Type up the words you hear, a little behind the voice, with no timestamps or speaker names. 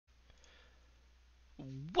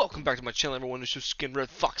Welcome back to my channel, everyone. It's your Skin Red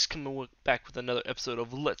Fox coming back with another episode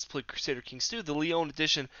of Let's Play Crusader Kings 2, the Leon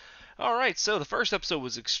edition. Alright, so the first episode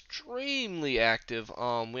was extremely active.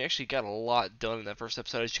 We actually got a lot done in that first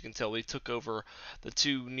episode. As you can tell, we took over the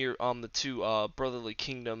two brotherly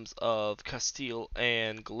kingdoms of Castile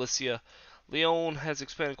and Galicia. Leon has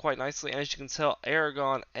expanded quite nicely, and as you can tell,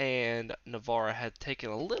 Aragon and Navarra had taken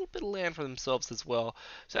a little bit of land for themselves as well.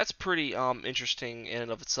 So that's pretty interesting in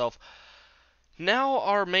and of itself. Now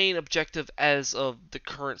our main objective as of the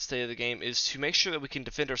current state of the game is to make sure that we can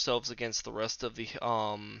defend ourselves against the rest of the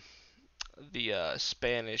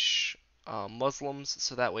Spanish Muslims,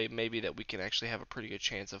 so that way maybe that we can actually have a pretty good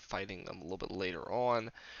chance of fighting them a little bit later on.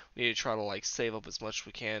 We need to try to like save up as much as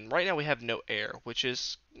we can. Right now we have no heir, which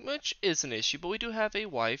is an issue, but we do have a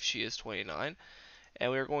wife. She is 29,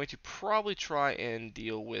 and we are going to probably try and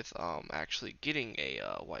deal with actually getting a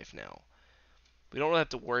wife now. We don't really have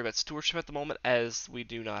to worry about stewardship at the moment, as we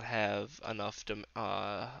do not have enough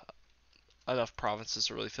provinces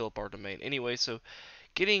to really fill up our domain anyway. So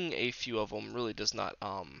getting a few of them really does not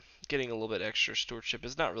getting a little bit extra stewardship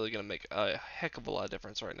is not really going to make a heck of a lot of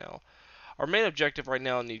difference right now. Our main objective right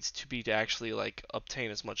now needs to be to actually like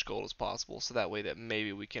obtain as much gold as possible, so that way that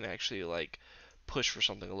maybe we can actually like push for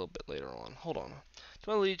something a little bit later on. Hold on.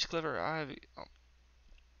 Do I leech clever? I have. Oh,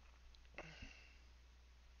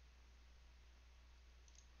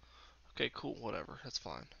 okay, cool. Whatever. That's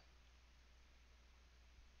fine.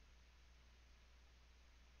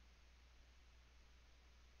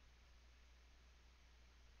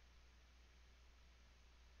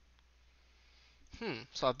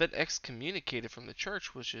 So I've been excommunicated from the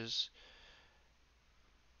church, which is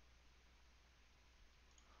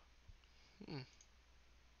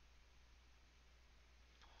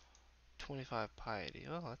 25 piety.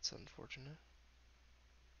 Well, that's unfortunate.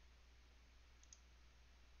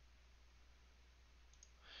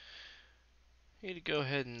 Need to go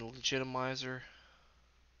ahead and legitimize her.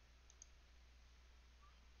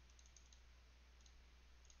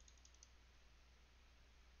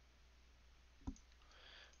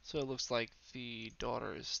 So it looks like the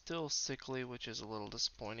daughter is still sickly, which is a little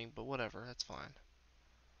disappointing, but whatever, that's fine.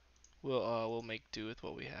 We'll make do with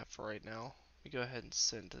what we have for right now. We go ahead and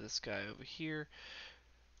send to this guy over here,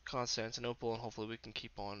 Constantinople, and hopefully we can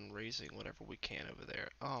keep on raising whatever we can over there.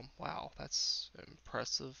 Wow, that's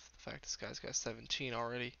impressive. The fact this guy's got 17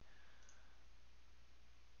 already.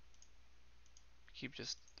 Keep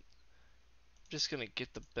just gonna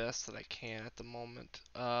get the best that I can at the moment.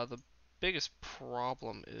 The biggest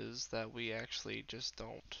problem is that we actually just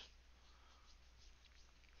don't.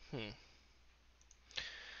 Hmm.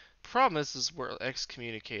 Problem is we're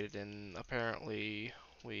excommunicated, and apparently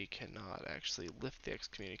we cannot actually lift the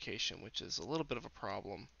excommunication, which is a little bit of a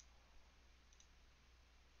problem.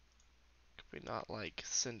 Could we not like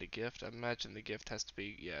send a gift? I imagine the gift has to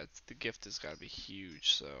be, yeah, the gift has got to be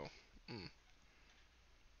huge. So, mm,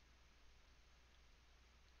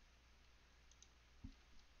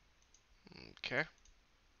 okay,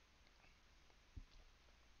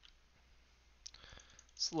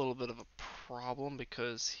 it's a little bit of a problem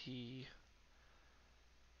because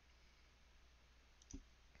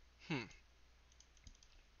hmm,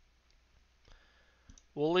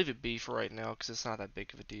 we'll leave it be for right now because it's not that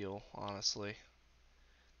big of a deal, honestly.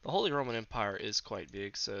 The Holy Roman Empire is quite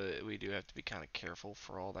big, so we do have to be kind of careful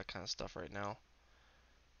for all that kind of stuff right now. I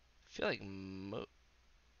feel like let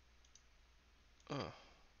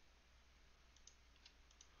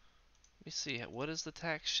me see, what is the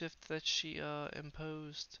tax shift that she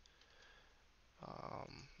imposed?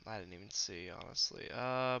 I didn't even see, honestly.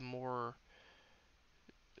 More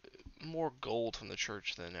gold from the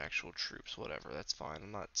church than actual troops. Whatever, that's fine.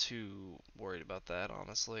 I'm not too worried about that,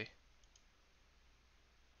 honestly.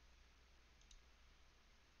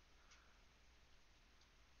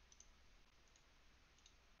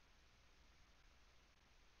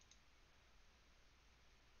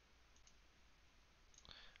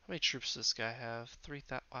 How many troops does this guy have?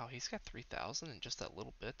 3,000. Wow, he's got 3,000 in just that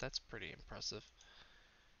little bit. That's pretty impressive.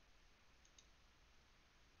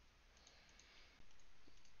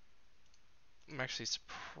 I'm actually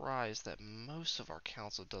surprised that most of our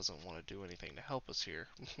council doesn't want to do anything to help us here.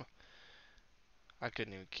 I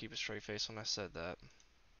couldn't even keep a straight face when I said that.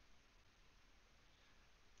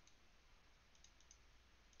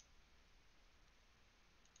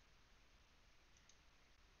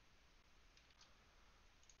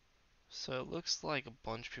 So it looks like a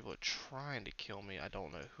bunch of people are trying to kill me. I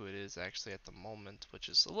don't know who it is actually at the moment, which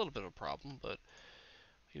is a little bit of a problem, but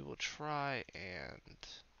we will try and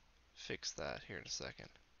fix that here in a second.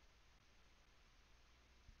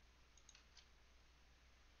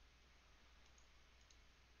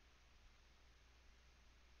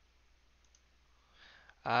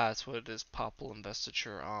 Ah, that's what it is. Papal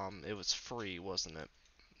investiture. It was free, wasn't it?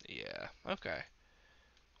 Yeah. Okay.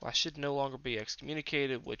 Well, I should no longer be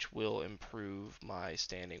excommunicated, which will improve my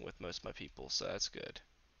standing with most of my people, so that's good.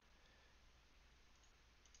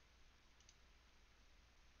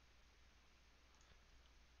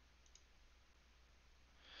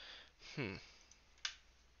 Hmm.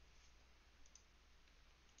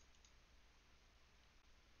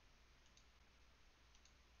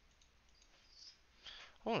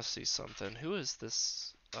 I want to see something. Who is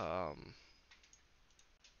this?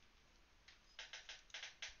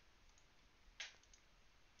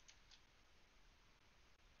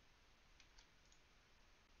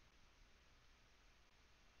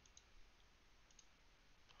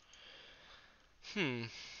 Hmm.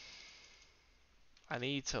 I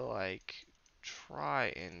need to like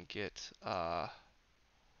try and get as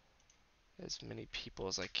many people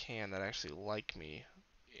as I can that actually like me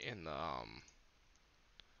in the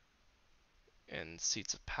in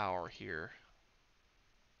seats of power here.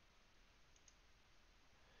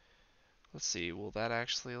 Let's see, will that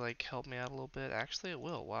actually like help me out a little bit? Actually, it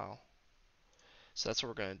will. Wow. So that's what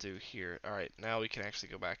we're gonna do here. All right, now we can actually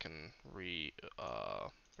go back and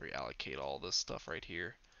reallocate all this stuff right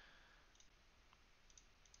here.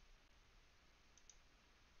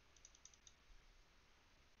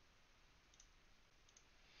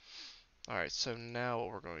 All right, so now what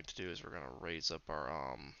we're going to do is we're gonna raise up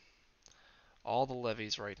our all the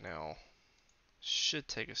levies right now. Should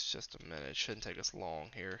take us just a minute. Shouldn't take us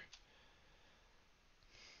long here.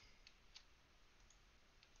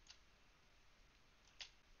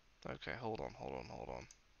 Okay, hold on.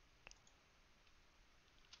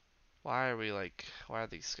 Why are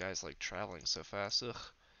these guys like traveling so fast? Ugh,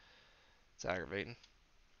 it's aggravating.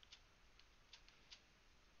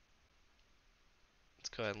 Let's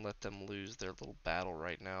go ahead and let them lose their little battle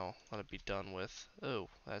right now. Let it be done with. Oh,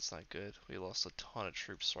 that's not good. We lost a ton of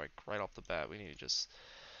troops right off the bat. We need to just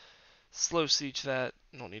slow siege that.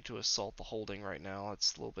 Don't need to assault the holding right now.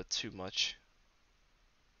 It's a little bit too much.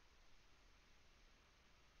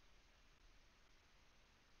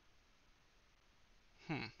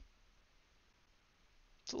 Hmm.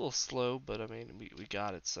 It's a little slow, but I mean, we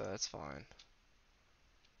got it, so that's fine.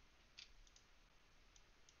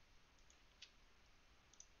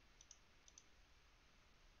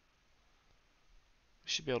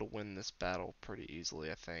 We should be able to win this battle pretty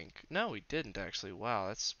easily, I think. No, we didn't actually. Wow,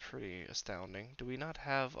 that's pretty astounding. Do we not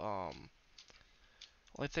have,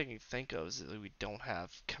 only thing I can think of is that we don't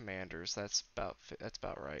have commanders. That's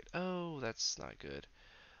about right. Oh, that's not good.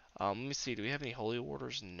 Let me see. Do we have any holy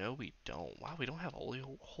orders? No, we don't. Wow, we don't have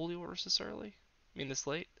holy orders this early. I mean, this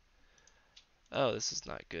late. Oh, this is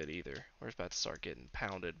not good either. We're about to start getting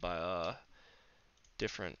pounded by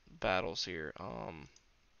different battles here.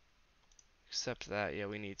 Except that, yeah,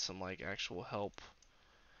 we need some like actual help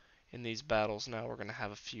in these battles now. We're gonna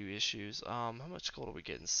have a few issues. How much gold are we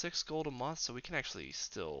getting? 6 gold a month, so we can actually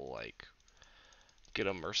still like get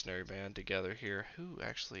a mercenary band together here. Who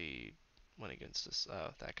actually went against us? Oh,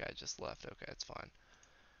 that guy just left. Okay, it's fine.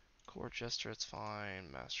 Court Jester, it's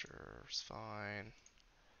fine. Master's fine.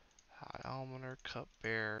 High Almoner,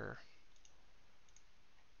 Cupbearer.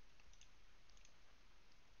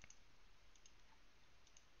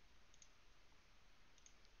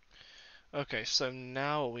 Okay, so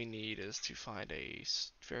now what we need is to find a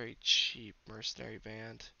very cheap mercenary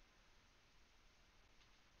band.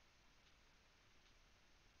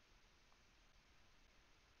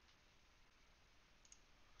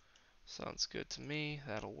 Sounds good to me.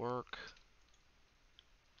 That'll work.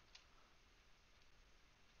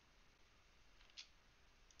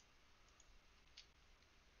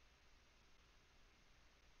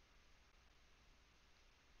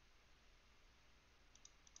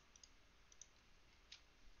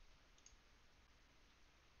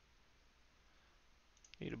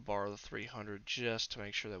 Need to borrow the 300 just to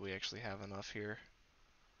make sure that we actually have enough here.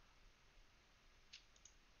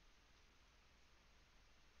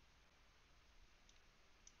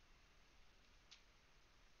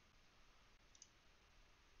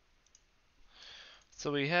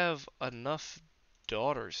 So we have enough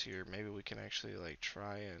daughters here. Maybe we can actually like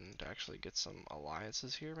try and actually get some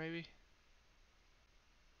alliances here, maybe?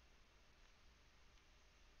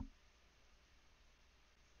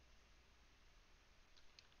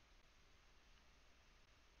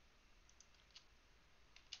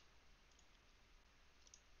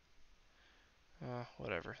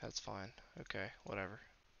 Whatever, that's fine. Okay, whatever.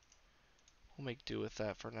 We'll make do with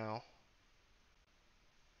that for now.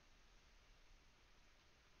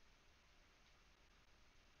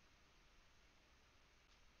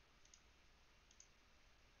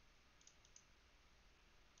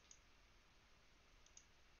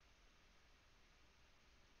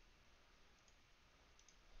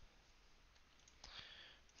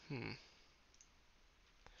 Hmm.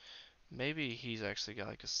 Maybe he's actually got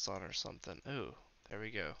like a son or something. Ooh, there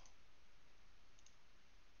we go.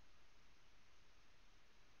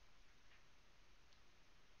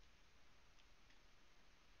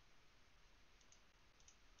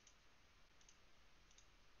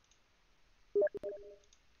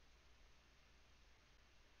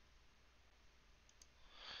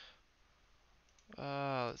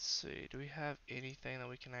 Let's see. Do we have anything that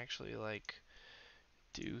we can actually like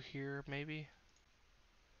do here? Maybe.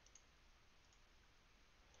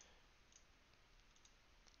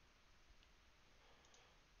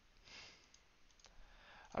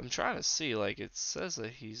 I'm trying to see. Like, it says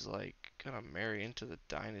that he's like gonna marry into the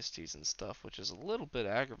dynasties and stuff, which is a little bit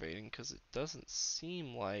aggravating because it doesn't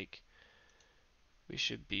seem like we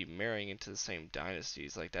should be marrying into the same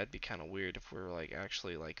dynasties. Like, that'd be kind of weird if we're like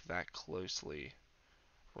actually like that closely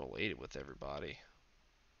related with everybody.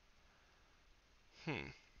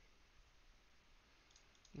 Hmm.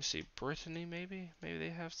 Let me see. Brittany, maybe? Maybe they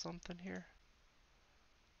have something here?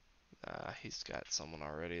 He's got someone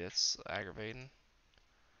already. That's aggravating.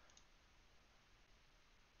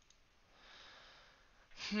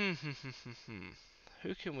 Hmm, hmm, hmm, hmm, hmm.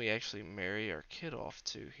 Who can we actually marry our kid off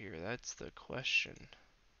to here? That's the question.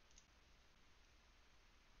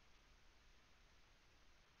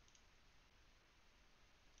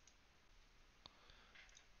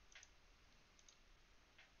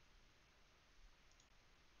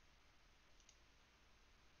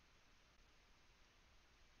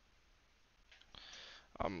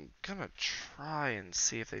 I'm gonna try and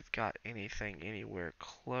see if they've got anything anywhere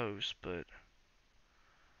close, but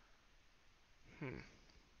hmm.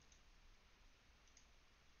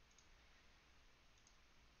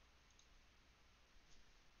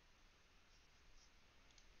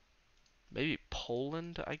 Maybe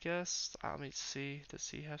Poland, I guess. Let me see. Does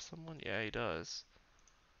he have someone? Yeah, he does.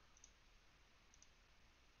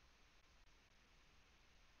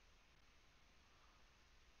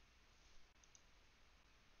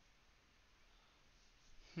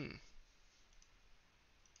 Hmm.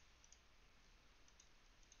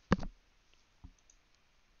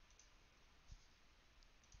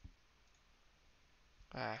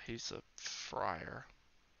 He's a friar.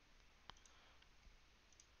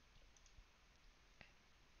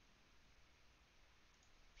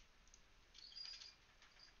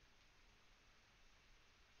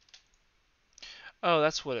 Oh,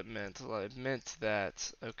 that's what it meant. Well, it meant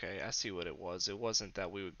that. Okay, I see what it was. It wasn't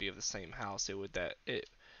that we would be of the same house. It would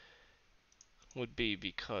be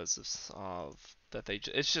because of that they.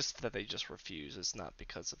 It's just that they just refuse. It's not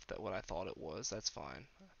because of that what I thought it was. That's fine.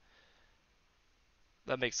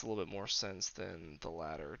 That makes a little bit more sense than the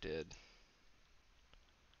latter did.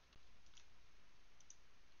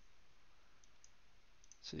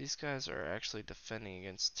 So these guys are actually defending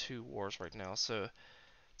against two wars right now. So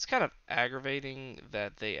it's kind of aggravating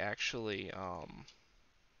that they actually all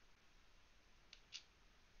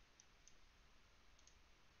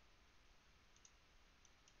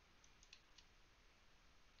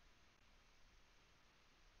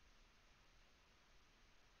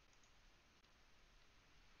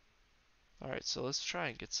right, so let's try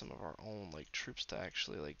and get some of our own like troops to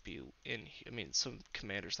actually like be in. I mean, some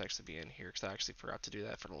commanders to actually be in here because I actually forgot to do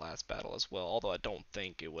that for the last battle as well. Although I don't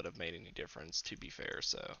think it would have made any difference, to be fair.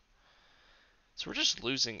 So we're just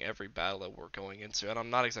losing every battle that we're going into, and I'm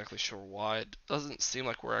not exactly sure why. It doesn't seem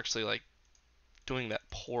like we're actually like doing that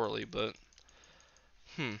poorly, but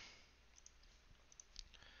hmm.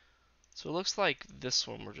 So it looks like this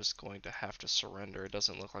one we're just going to have to surrender. It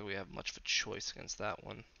doesn't look like we have much of a choice against that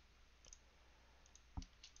one.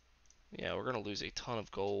 Yeah, we're going to lose a ton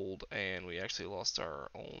of gold, and we actually lost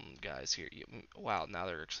our own guys here. Wow, now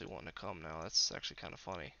they're actually wanting to come now. That's actually kind of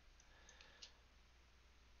funny.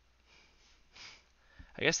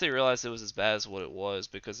 I guess they realized it was as bad as what it was,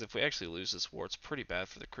 because if we actually lose this war, it's pretty bad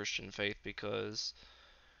for the Christian faith, because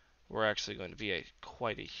we're actually going to be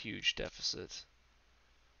quite a huge deficit.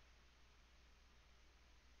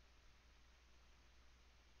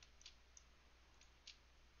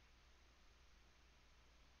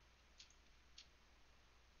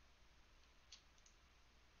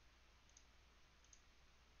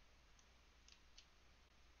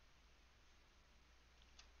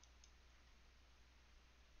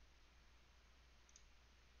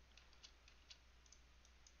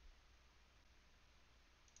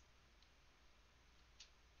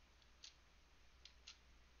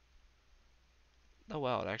 Oh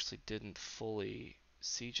wow, it actually didn't fully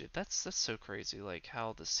siege it. That's so crazy, like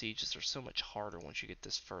how the sieges are so much harder once you get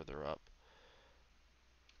this further up.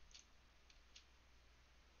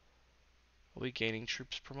 Are we gaining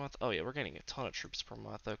troops per month? Oh yeah, we're gaining a ton of troops per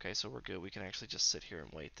month. Okay, so we're good. We can actually just sit here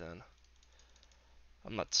and wait then.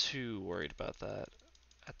 I'm not too worried about that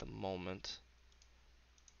at the moment.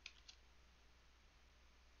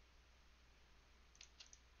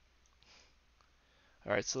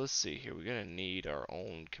 Alright, so let's see here. We're going to need our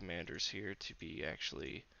own commanders here to be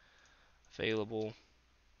actually available.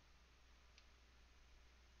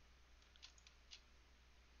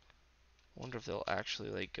 Wonder if they'll actually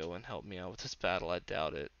like go and help me out with this battle. I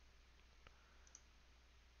doubt it.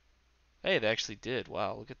 Hey, they actually did.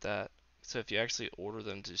 Wow, look at that. So if you actually order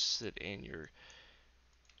them to sit in your,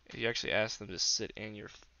 if you actually ask them to sit in your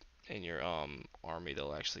army,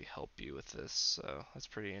 they'll actually help you with this. So that's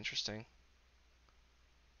pretty interesting.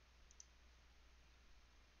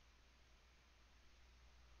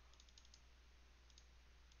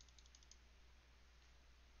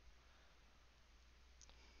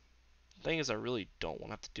 The thing is, I really don't want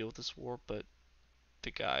to have to deal with this war, but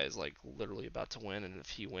the guy is like literally about to win, and if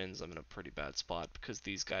he wins, I'm in a pretty bad spot because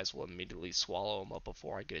these guys will immediately swallow him up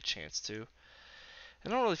before I get a chance to.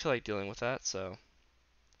 And I don't really feel like dealing with that, so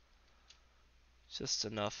it's just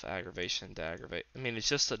enough aggravation to aggravate. I mean, it's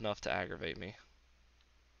just enough to aggravate me.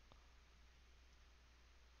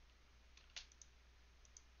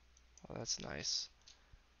 Oh, that's nice.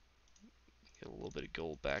 Get a little bit of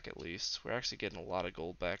gold back at least. We're actually getting a lot of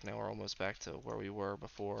gold back now. We're almost back to where we were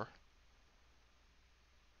before.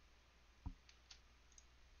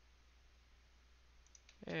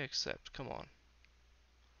 Except, come on.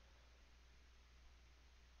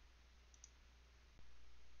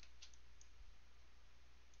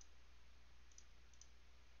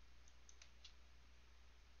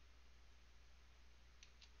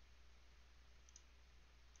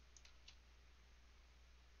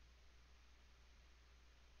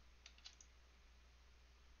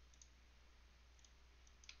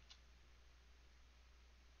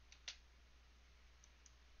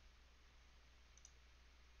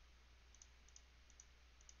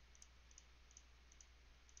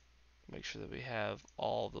 Make sure that we have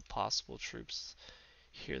all the possible troops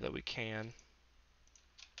here that we can.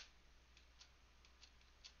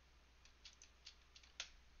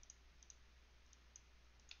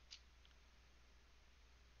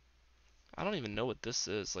 I don't even know what this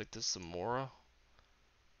is. Like, this Zamora?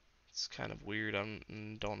 It's kind of weird. I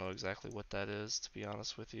don't know exactly what that is, to be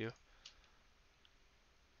honest with you.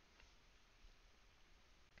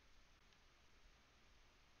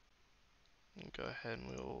 Go ahead and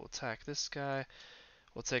we'll attack this guy.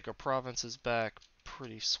 We'll take our provinces back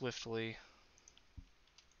pretty swiftly.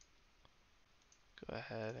 Go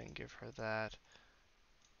ahead and give her that.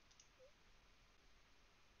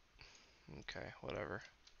 Okay, whatever.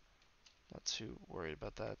 Not too worried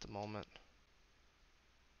about that at the moment.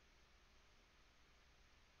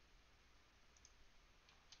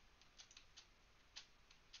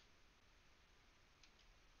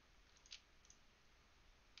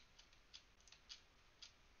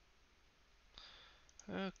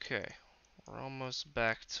 Okay, we're almost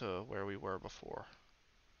back to where we were before.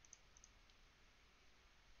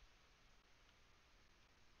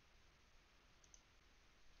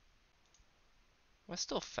 Am I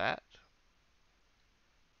still fat?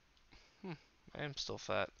 I am still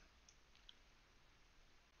fat.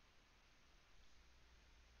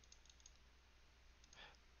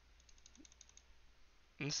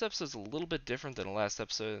 And this episode's a little bit different than the last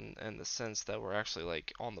episode in the sense that we're actually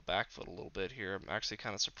like on the back foot a little bit here. I'm actually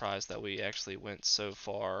kind of surprised that we actually went so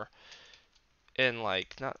far in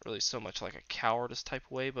like not really so much like a cowardice type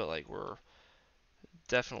way, but like we're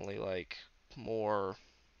definitely like more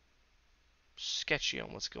sketchy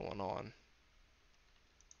on what's going on.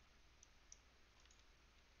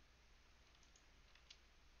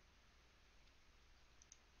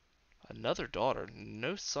 Another daughter,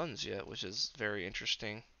 no sons yet, which is very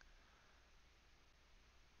interesting.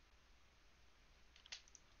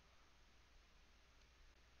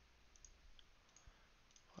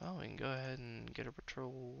 Well, we can go ahead and get her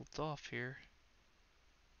betrothed off here.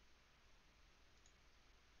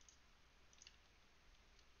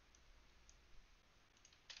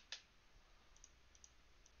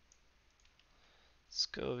 Let's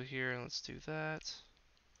go over here and let's do that.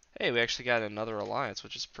 Hey, we actually got another alliance,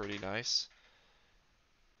 which is pretty nice.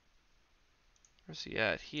 Where's he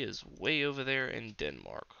at? He is way over there in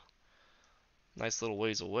Denmark. Nice little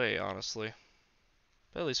ways away, honestly.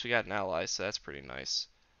 But at least we got an ally, so that's pretty nice.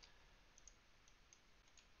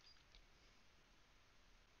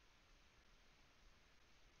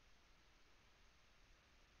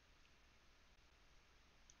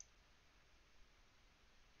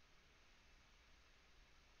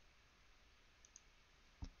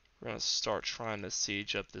 We're gonna start trying to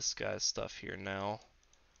siege up this guy's stuff here now.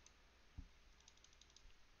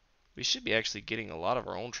 We should be actually getting a lot of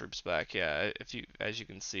our own troops back. Yeah, as you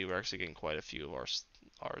can see, we're actually getting quite a few of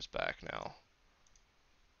ours back now.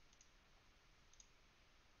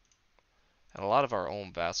 And a lot of our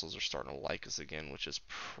own vassals are starting to like us again, which is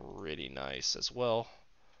pretty nice as well.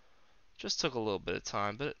 Just took a little bit of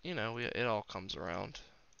time, but you know, it all comes around.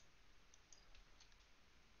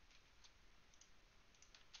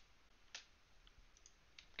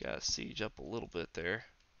 Gotta siege up a little bit there.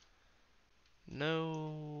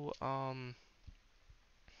 No, oh,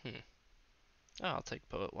 I'll take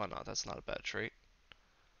poet. Why not? That's not a bad trait.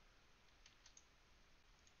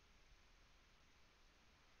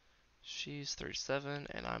 She's 37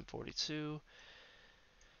 and I'm 42.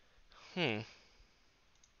 Go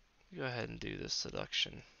ahead and do this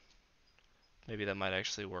seduction. Maybe that might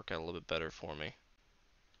actually work out a little bit better for me.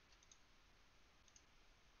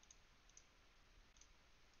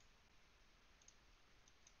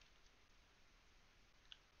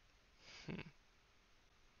 Hmm.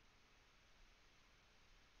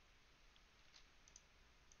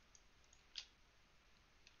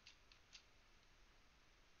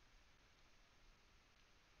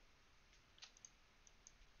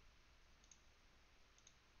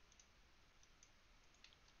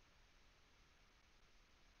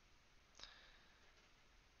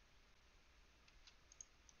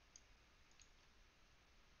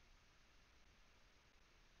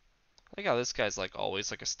 I like how this guy's like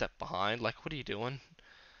always like a step behind. Like, what are you doing?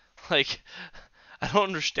 Like, I don't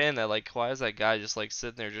understand that. Like, why is that guy just like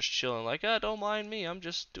sitting there just chilling? Like, ah, don't mind me. I'm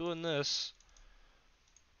just doing this.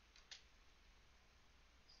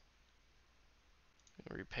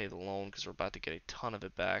 Repay the loan because we're about to get a ton of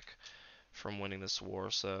it back from winning this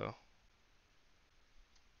war. So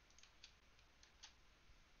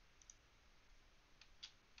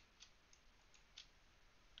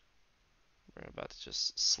we're about to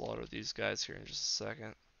just slaughter these guys here in just a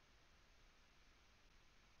second.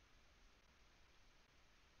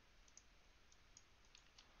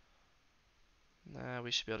 Nah,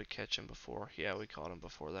 we should be able to catch him before. Yeah, we caught him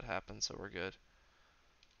before that happened, so we're good.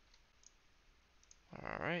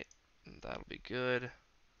 Alright, that'll be good.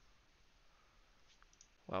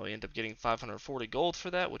 Wow, we end up getting 540 gold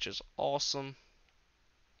for that, which is awesome.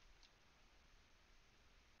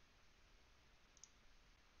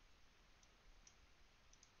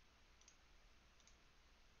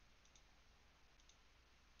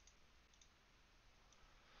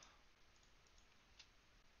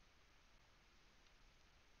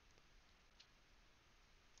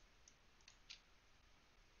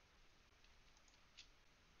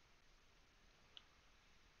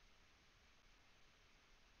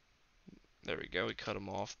 There we go, we cut him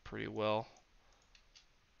off pretty well.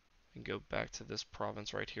 And go back to this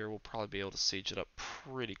province right here. We'll probably be able to siege it up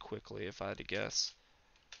pretty quickly if I had to guess.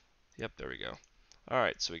 Yep, there we go.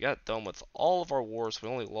 Alright, so we got done with all of our wars. We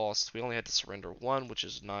only had to surrender one, which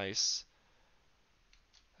is nice.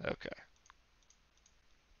 Okay.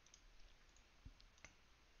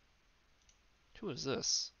 Who is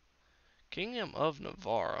this? Kingdom of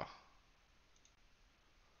Navarra.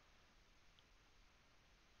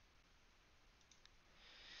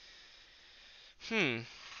 Hmm.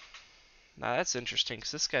 Now that's interesting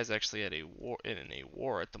because this guy's actually at a war in a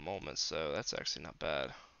war at the moment, so that's actually not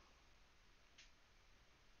bad.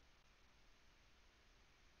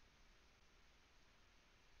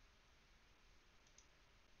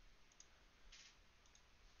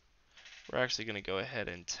 We're actually going to go ahead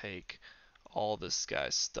and take all this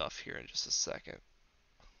guy's stuff here in just a second.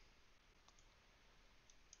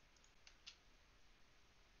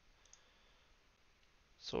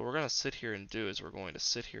 So what we're going to sit here and do is we're going to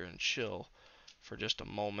sit here and chill for just a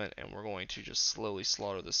moment, and we're going to just slowly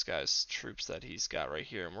slaughter this guy's troops that he's got right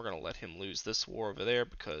here, and we're going to let him lose this war over there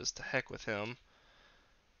because to heck with him.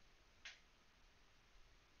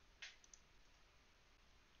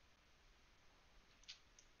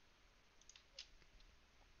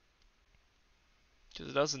 Because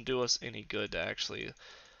it doesn't do us any good to actually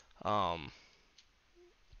um,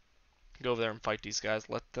 go over there and fight these guys.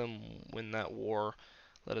 Let them win that war.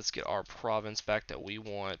 Let us get our province back that we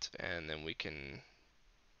want, and then we can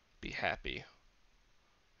be happy.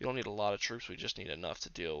 We don't need a lot of troops, we just need enough to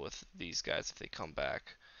deal with these guys if they come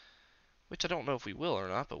back. Which I don't know if we will or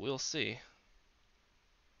not, but we'll see.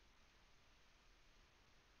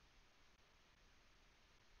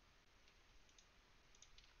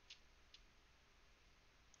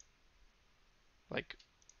 Like,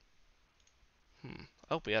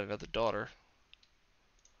 oh, we had another daughter.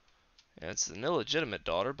 And it's an illegitimate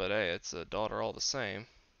daughter, but hey, it's a daughter all the same.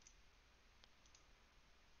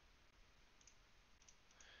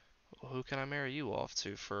 who can I marry you off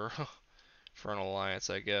to for for an alliance,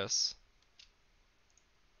 I guess?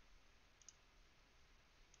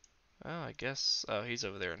 Oh, I guess. Oh, he's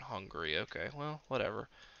over there in Hungary. Okay, well, whatever.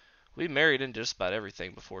 We married in just about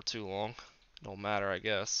everything before too long. Don't matter, I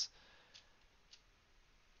guess.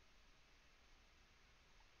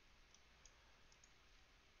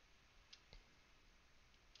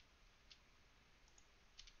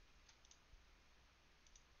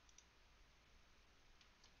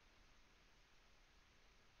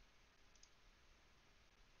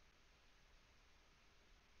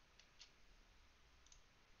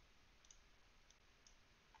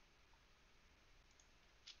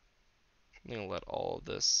 I'm gonna let all of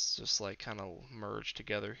this just like kind of merge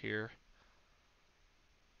together here.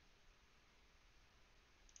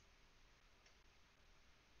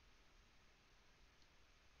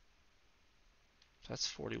 That's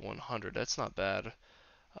 4,100. That's not bad.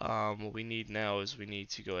 What we need now is we need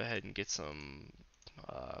to go ahead and get some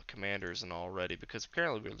commanders and all ready because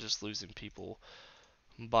apparently we're just losing people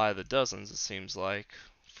by the dozens, it seems like,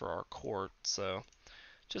 for our court. So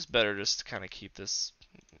just better just to kind of keep this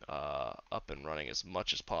up and running as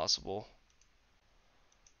much as possible.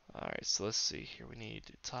 Alright, so let's see here. We need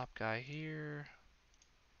the top guy here.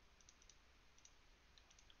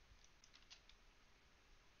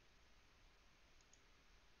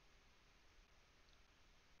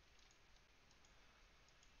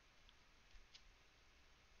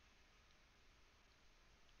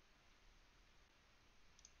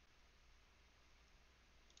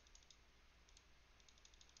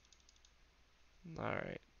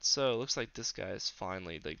 Alright, so it looks like this guy is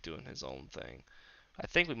finally like doing his own thing. I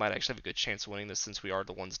think we might actually have a good chance of winning this since we are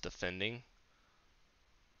the ones defending.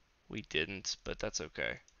 We didn't, but that's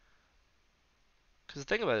okay. Because the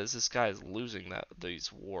thing about it is this guy is losing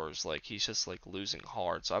these wars. Like he's just like losing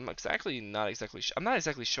hard. So I'm not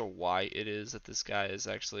exactly sure why it is that this guy is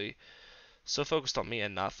actually so focused on me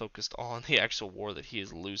and not focused on the actual war that he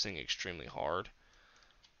is losing extremely hard.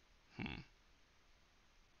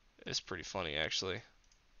 It's pretty funny actually.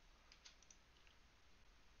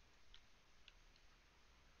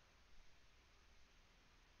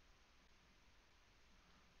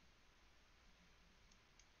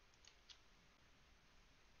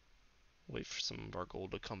 Wait for some of our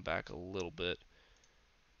gold to come back a little bit.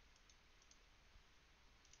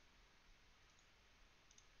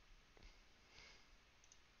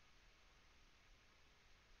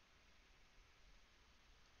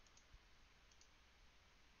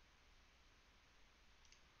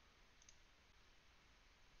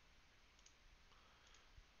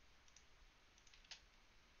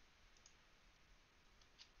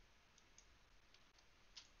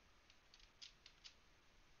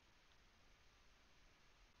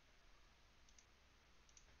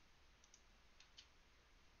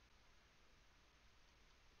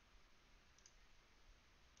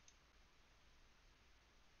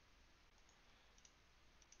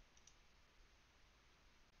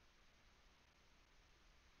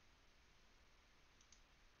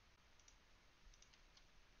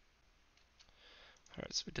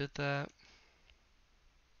 Alright, so we did that.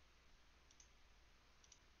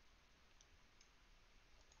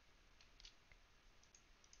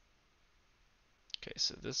 Okay,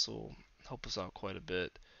 so this will help us out quite a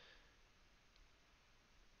bit.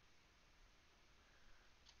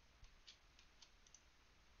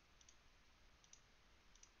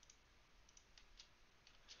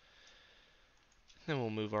 Then we'll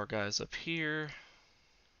move our guys up here.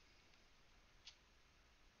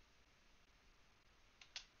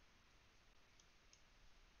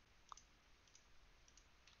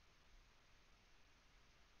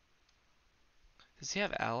 Does he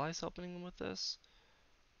have allies helping him with this?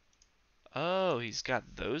 Oh, he's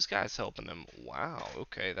got those guys helping him. Wow,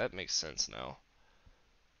 okay, that makes sense now.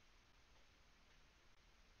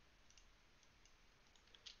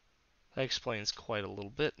 That explains quite a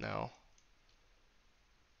little bit now.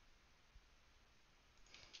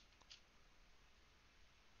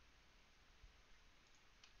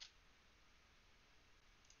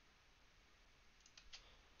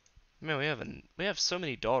 Man, we have so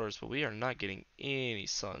many daughters, but we are not getting any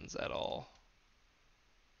sons at all.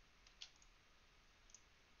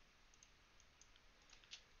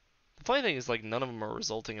 The funny thing is, like, none of them are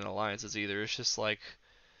resulting in alliances either. It's just like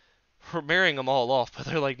we're marrying them all off, but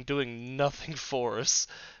they're like doing nothing for us.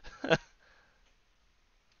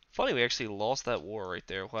 Funny, we actually lost that war right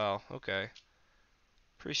there. Wow. Okay.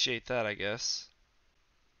 Appreciate that, I guess.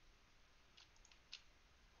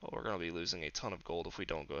 Well, we're gonna be losing a ton of gold if we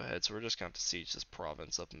don't go ahead, so we're just gonna have to siege this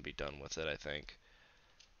province up and be done with it, I think.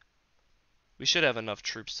 We should have enough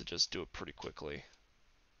troops to just do it pretty quickly.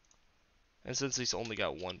 And since he's only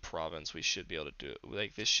got one province, we should be able to do it.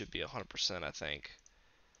 Like, this should be 100%, I think.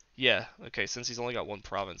 Yeah, okay, since he's only got one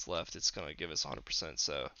province left, it's going to give us 100%,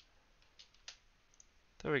 so.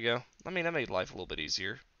 There we go. I mean, that made life a little bit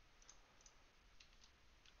easier.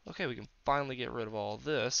 Okay, we can finally get rid of all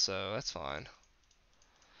this, so that's fine.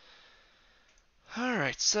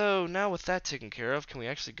 Alright, so now with that taken care of, can we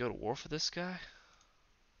actually go to war for this guy?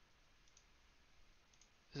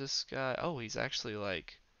 Is this guy... Oh, he's actually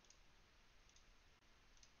like...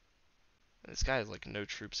 This guy has like no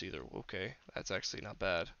troops either. Okay, that's actually not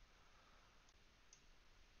bad.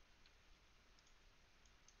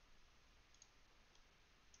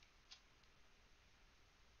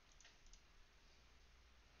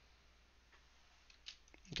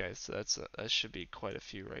 Okay, so that should be quite a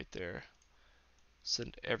few right there.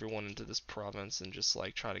 Send everyone into this province and just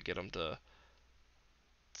like try to get them to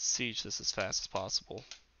siege this as fast as possible.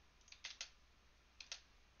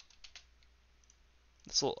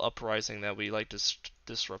 This little uprising that we like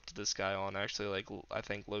disrupted this guy on actually, like, I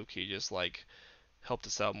think low-key just like helped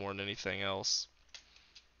us out more than anything else.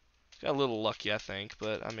 Got a little lucky, I think,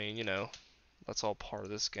 but I mean, you know, that's all part of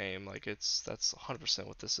this game. Like, that's 100%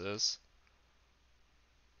 what this is.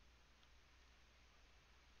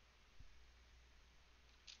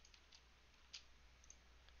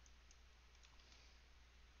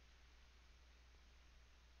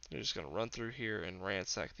 You're just gonna run through here and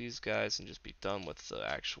ransack these guys and just be done with the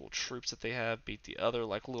actual troops that they have. Beat the other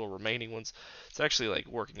like little remaining ones. It's actually like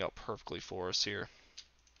working out perfectly for us here.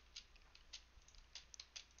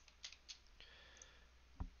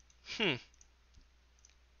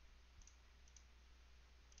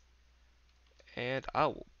 And I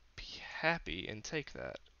will be happy and take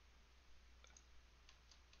that.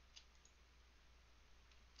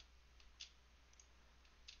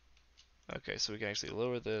 Okay, so we can actually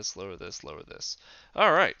lower this, lower this, lower this.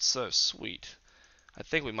 Alright, so sweet. I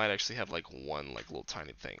think we might actually have like one like little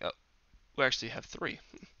tiny thing. Oh, we actually have three.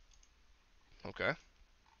 Okay.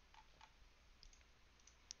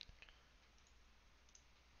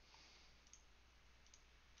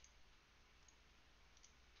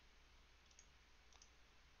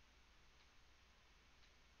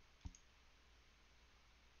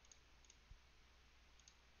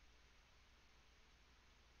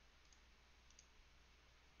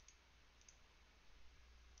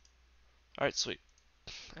 Alright, sweet.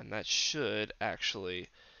 And that should actually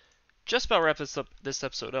just about wrap this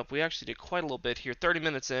episode up. We actually did quite a little bit here. 30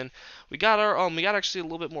 minutes in, we got we got actually a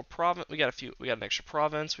little bit more province. We got an extra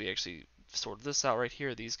province. We actually sorted this out right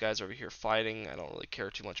here. These guys over here fighting. I don't really care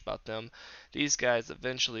too much about them. These guys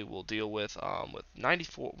eventually will deal with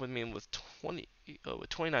 94. I mean with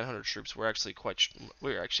 2,900 troops. We're actually quite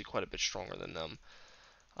a bit stronger than them.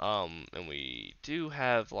 And we do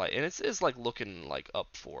have like, and it is like looking like up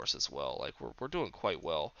for us as well. Like we're doing quite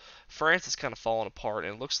well. France is kind of falling apart,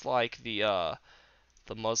 and it looks like the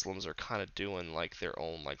Muslims are kind of doing like their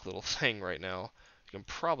own like little thing right now. You can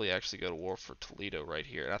probably actually go to war for Toledo right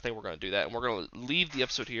here, and I think we're going to do that. And we're going to leave the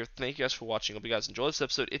episode here. Thank you guys for watching. Hope you guys enjoyed this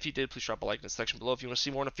episode. If you did, please drop a like in the section below. If you want to see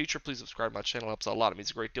more in the future, please subscribe to my channel. It helps out a lot. It means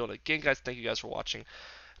a great deal. And again, guys, thank you guys for watching,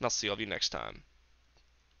 and I'll see all of you next time.